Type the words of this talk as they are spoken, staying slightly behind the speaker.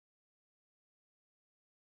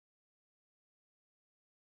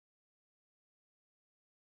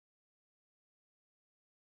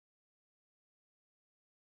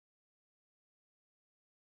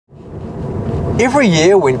Every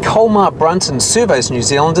year when Colmar Brunton surveys New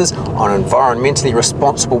Zealanders on environmentally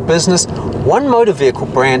responsible business, one motor vehicle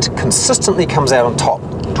brand consistently comes out on top: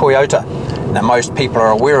 Toyota. Now, most people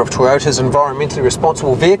are aware of Toyota's environmentally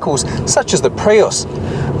responsible vehicles such as the Prius,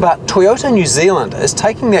 but Toyota New Zealand is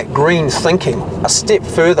taking that green thinking a step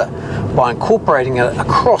further by incorporating it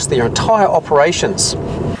across their entire operations.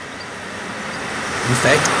 In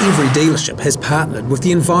fact, every dealership has partnered with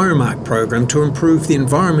the Enviro-Mark Programme to improve the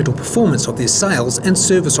environmental performance of their sales and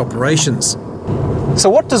service operations. So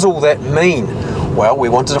what does all that mean? Well, we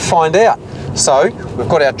wanted to find out. So we've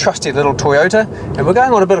got our trusty little Toyota and we're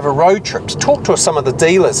going on a bit of a road trip to talk to some of the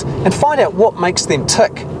dealers and find out what makes them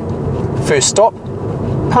tick. First stop,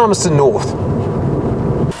 Palmerston North.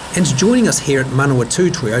 And joining us here at Manawatu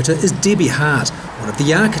Toyota is Debbie Hart, one of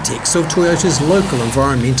the architects of Toyota's local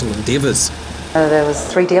environmental endeavours. There was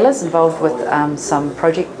 3 dealers involved with some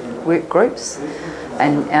project work groups,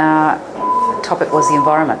 and our topic was the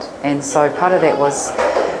environment. And so part of that was,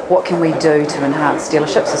 what can we do to enhance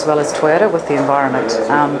dealerships as well as Toyota with the environment?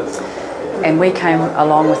 And we came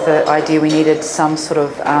along with the idea we needed some sort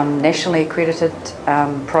of nationally accredited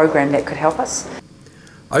program that could help us.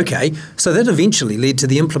 OK, so that eventually led to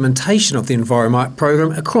the implementation of the Enviro-Mark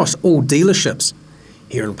Programme across all dealerships.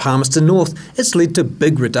 Here in Palmerston North, it's led to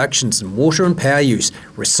big reductions in water and power use,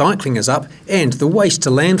 recycling is up and the waste to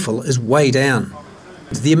landfill is way down.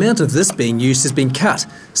 The amount of this being used has been cut,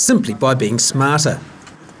 simply by being smarter.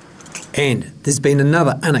 And there's been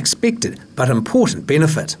another unexpected but important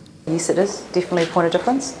benefit. Yes, it is definitely a point of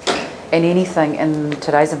difference. And anything in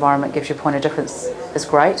today's environment gives you a point of difference is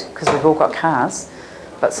great, because we've all got cars,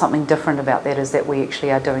 but something different about that is that we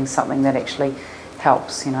actually are doing something that actually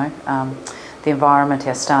helps, you know. The environment,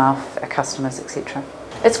 our staff, our customers, etc.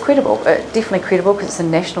 It's credible, definitely credible, because it's a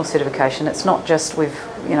national certification. It's not just we've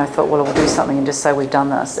thought, well, we'll do something and just say we've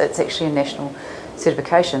done this. It's actually a national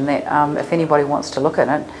certification that if anybody wants to look at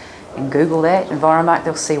it and Google that, Enviro-Mark,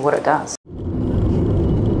 they'll see what it does.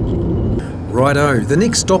 Righto, the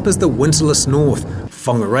next stop is the Winterless North,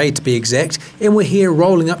 Whangarei to be exact, and we're here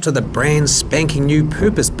rolling up to the brand spanking new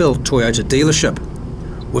purpose-built Toyota dealership.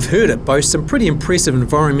 We've heard it boasts some pretty impressive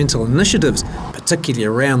environmental initiatives, particularly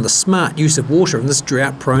around the smart use of water in this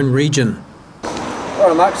drought-prone region.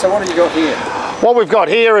 Alright Mark, so what have you got here? What we've got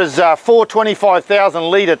here is 4 25,000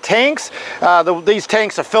 litre tanks. These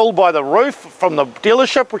tanks are filled by the roof from the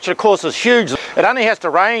dealership, which of course is huge. It only has to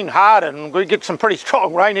rain hard, and we get some pretty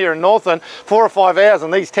strong rain here in Northland, 4 or 5 hours,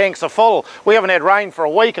 and these tanks are full. We haven't had rain for a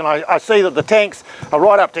week, and I see that the tanks are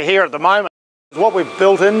right up to here at the moment. What we've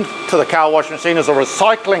built into the car wash machine is a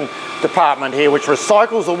recycling department here, which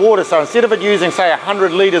recycles the water. So instead of it using, say,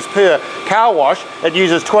 100 litres per car wash, it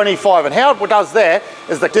uses 25. And how it does that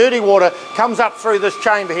is the dirty water comes up through this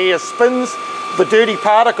chamber here, spins the dirty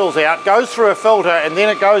particles out, goes through a filter, and then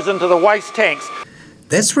it goes into the waste tanks.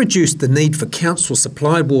 That's reduced the need for council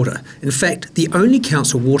supplied water. In fact, the only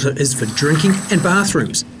council water is for drinking and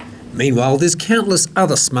bathrooms. Meanwhile, there's countless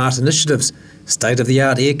other smart initiatives.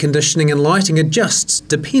 State-of-the-art air conditioning and lighting adjusts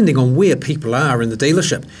depending on where people are in the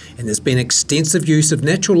dealership, and there's been extensive use of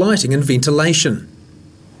natural lighting and ventilation.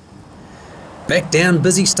 Back down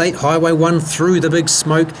busy State Highway 1 through the big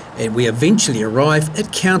smoke, and we eventually arrive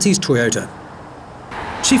at Counties Toyota.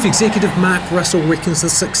 Chief Executive Mark Russell reckons the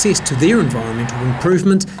success to their environmental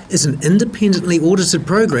improvement is an independently audited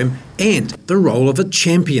program and the role of a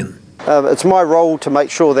champion. It's my role to make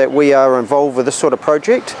sure that we are involved with this sort of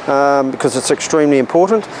project because it's extremely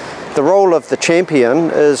important. The role of the champion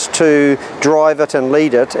is to drive it and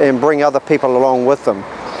lead it and bring other people along with them.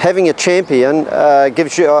 Having a champion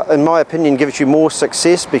gives you, in my opinion, gives you more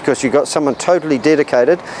success because you've got someone totally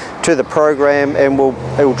dedicated to the program and will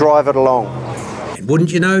drive it along. And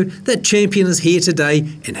wouldn't you know, that champion is here today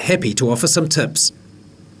and happy to offer some tips.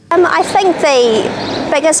 I think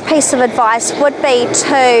the biggest piece of advice would be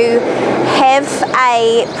to have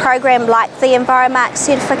a program like the Enviro-Mark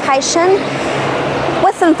certification.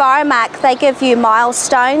 With Enviro-Mark, they give you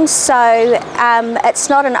milestones, so it's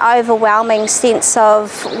not an overwhelming sense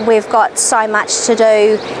of we've got so much to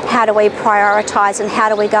do, how do we prioritise and how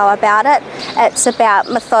do we go about it. It's about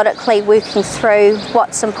methodically working through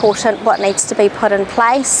what's important, what needs to be put in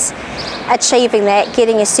place, achieving that,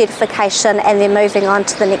 getting your certification and then moving on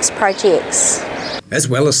to the next projects. As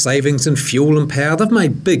well as savings in fuel and power, they've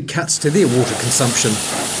made big cuts to their water consumption.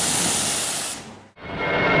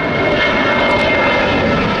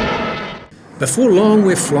 Before long,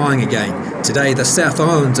 we're flying again. Today, the South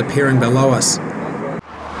Island's appearing below us.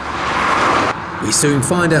 We soon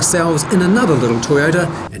find ourselves in another little Toyota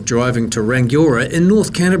and driving to Rangiora in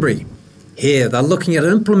North Canterbury. Here they're looking at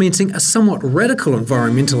implementing a somewhat radical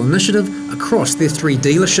environmental initiative across their 3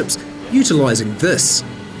 dealerships, utilising this.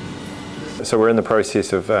 So we're in the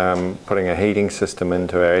process of putting a heating system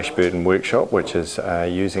into our Ashburton workshop, which is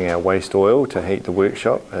using our waste oil to heat the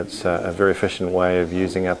workshop. It's a very efficient way of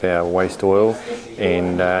using up our waste oil,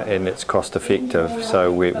 and it's cost effective.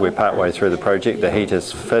 So we're part way through the project. The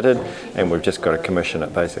heater's fitted and we've just got to commission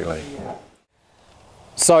it basically.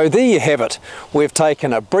 So there you have it. We've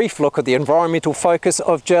taken a brief look at the environmental focus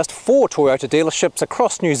of just 4 Toyota dealerships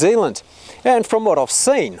across New Zealand. And from what I've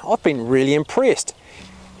seen, I've been really impressed.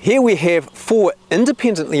 Here we have 4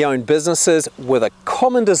 independently owned businesses with a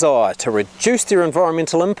common desire to reduce their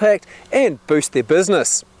environmental impact and boost their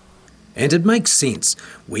business. And it makes sense.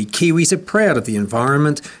 We Kiwis are proud of the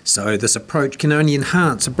environment, so this approach can only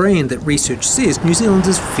enhance a brand that research says New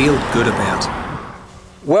Zealanders feel good about.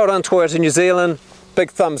 Well done, Toyota New Zealand. Big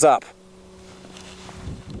thumbs up.